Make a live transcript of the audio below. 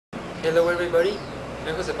Hello everybody,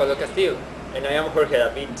 I'm Jose Pablo Castillo, And I am Jorge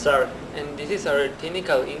David Sar. and this is our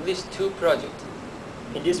Technical English 2 project.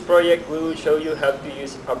 In this project, we will show you how to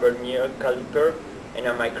use a vernier caliper and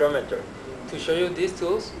a micrometer. To show you these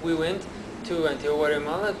tools, we went to Antigua,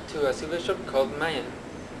 Guatemala to a silver shop called Maya.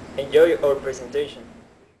 Enjoy our presentation.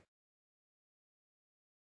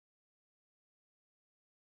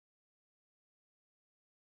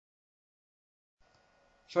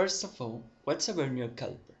 First of all, what's a vernier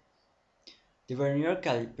caliper? The vernier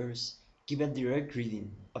calipers give a direct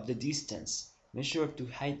reading of the distance measured to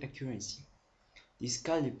high accuracy. These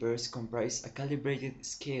calipers comprise a calibrated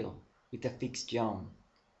scale with a fixed yaw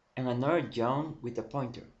and another yaw with a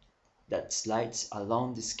pointer that slides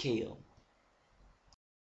along the scale.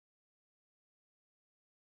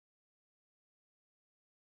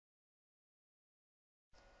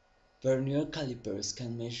 Vernier calipers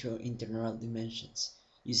can measure internal dimensions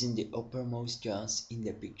using the uppermost jaws in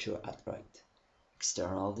the picture at right,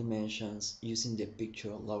 external dimensions using the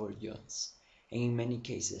picture lower jaws, and in many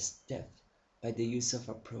cases depth by the use of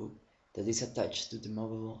a probe that is attached to the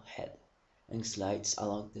movable head and slides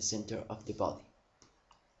along the center of the body.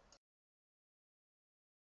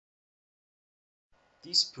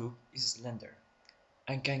 This probe is slender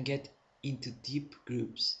and can get into deep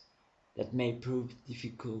grooves that may prove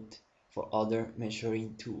difficult for other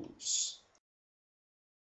measuring tools.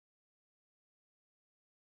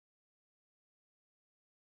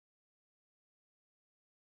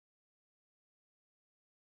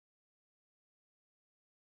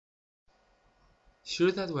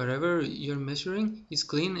 Sure that whatever you're measuring is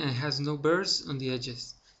clean and has no burrs on the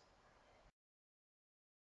edges.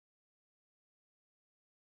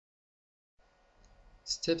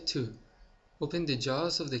 Step 2. Open the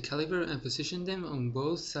jaws of the caliper and position them on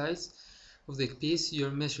both sides of the piece you're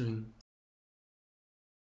measuring.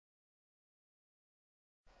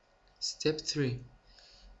 Step 3.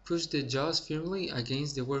 Push the jaws firmly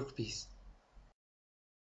against the workpiece.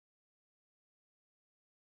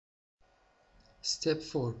 Step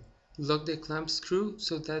 4. Lock the clamp screw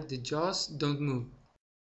so that the jaws don't move.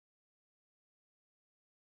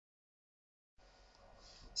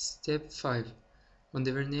 Step 5. On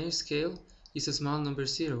the vernier scale is a small number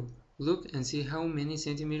 0. Look and see how many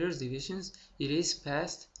centimeters divisions it is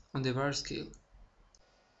past on the bar scale.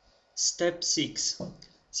 Step 6.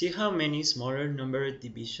 See how many smaller number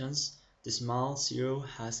divisions the small 0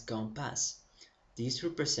 has gone past. This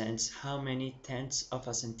represents how many tenths of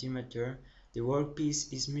a centimeter the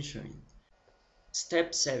workpiece is measuring.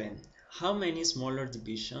 Step 7. How many smaller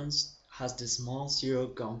divisions has the small 0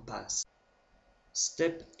 gone past?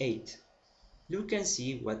 Step 8. Look and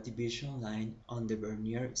see what division line on the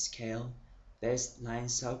vernier scale best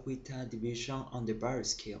lines up with a division on the bar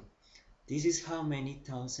scale. This is how many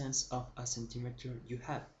thousandths of a centimeter you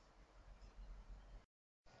have.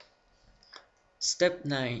 Step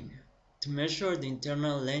 9. To measure the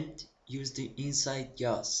internal length, use the inside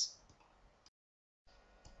jaws.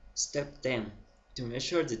 Step 10. To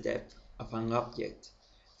measure the depth of an object,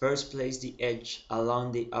 first place the edge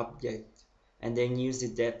along the object and then use the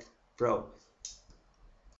depth probe.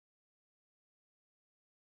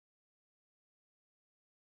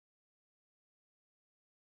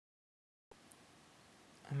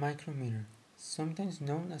 A micrometer, sometimes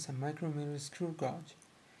known as a micrometer screw gauge,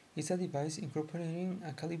 is a device incorporating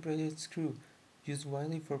a calibrated screw used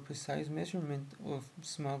widely for precise measurement of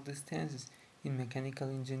small distances in mechanical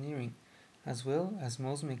engineering, as well as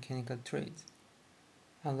most mechanical trades,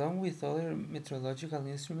 along with other metrological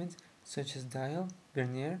instruments such as dial,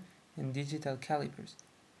 vernier, and digital calipers.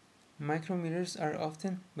 Micrometers are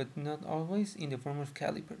often, but not always, in the form of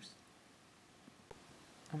calipers.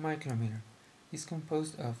 A micrometer is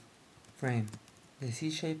composed of frame, the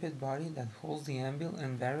C-shaped body that holds the anvil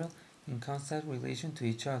and barrel in constant relation to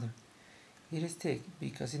each other. It is thick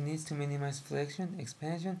because it needs to minimize flexion,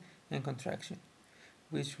 expansion, and contraction,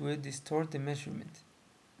 which would distort the measurement.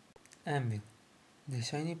 Anvil, the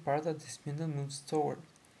shiny part that the spindle moves toward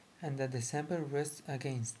and that the sample rests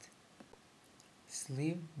against.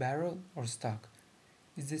 Sleeve, barrel, or stock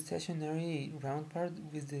is the stationary round part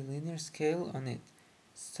with the linear scale on it,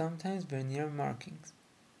 sometimes vernier markings.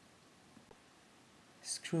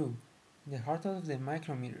 Screw, the heart of the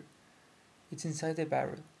micrometer. It's inside the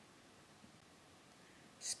barrel.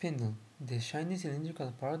 Spindle, the shiny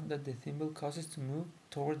cylindrical part that the thimble causes to move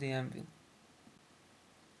toward the anvil.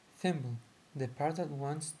 Thimble, the part that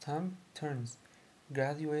one's thumb turns,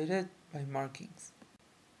 graduated by markings.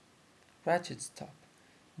 Ratchet stop,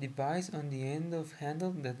 device on the end of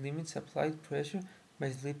handle that limits applied pressure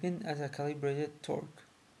by slipping at a calibrated torque.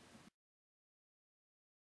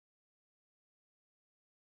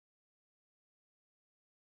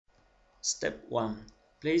 Step 1.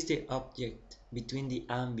 Place the object between the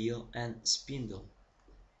anvil and spindle.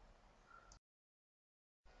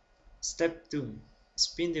 Step 2.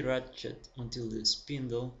 Spin the ratchet until the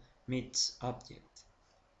spindle meets object.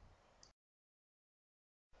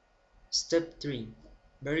 Step 3.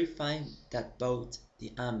 Verify that both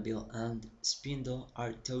the anvil and spindle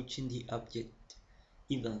are touching the object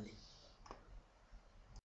evenly.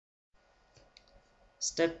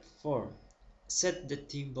 Step 4. Set the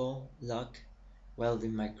thimble lock while the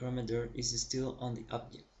micrometer is still on the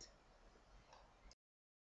object.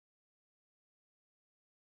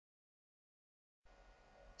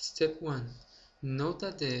 Step 1. Note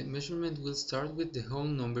that the measurement will start with the whole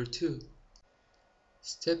number 2.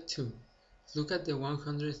 Step 2. Look at the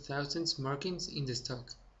 100,000 markings in the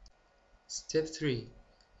stock. Step 3.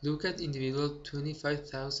 Look at individual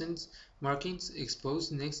 25,000 markings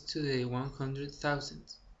exposed next to the 100,000.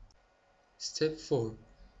 Step 4.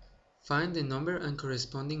 Find the number and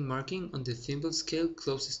corresponding marking on the thimble scale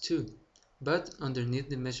closest to, but underneath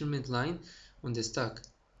the measurement line on the stock.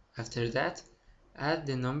 After that, add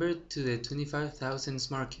the number to the 25,000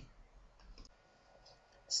 marking.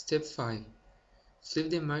 Step 5. Flip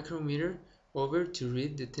the micrometer over to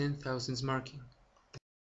read the 10,000 marking.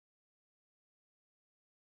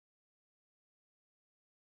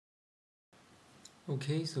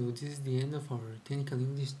 Okay, so this is the end of our Technical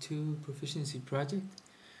English 2 Proficiency project.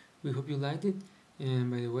 We hope you liked it.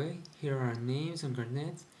 And by the way, here are our names and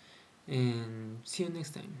carnets. And see you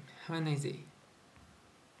next time. Have a nice day.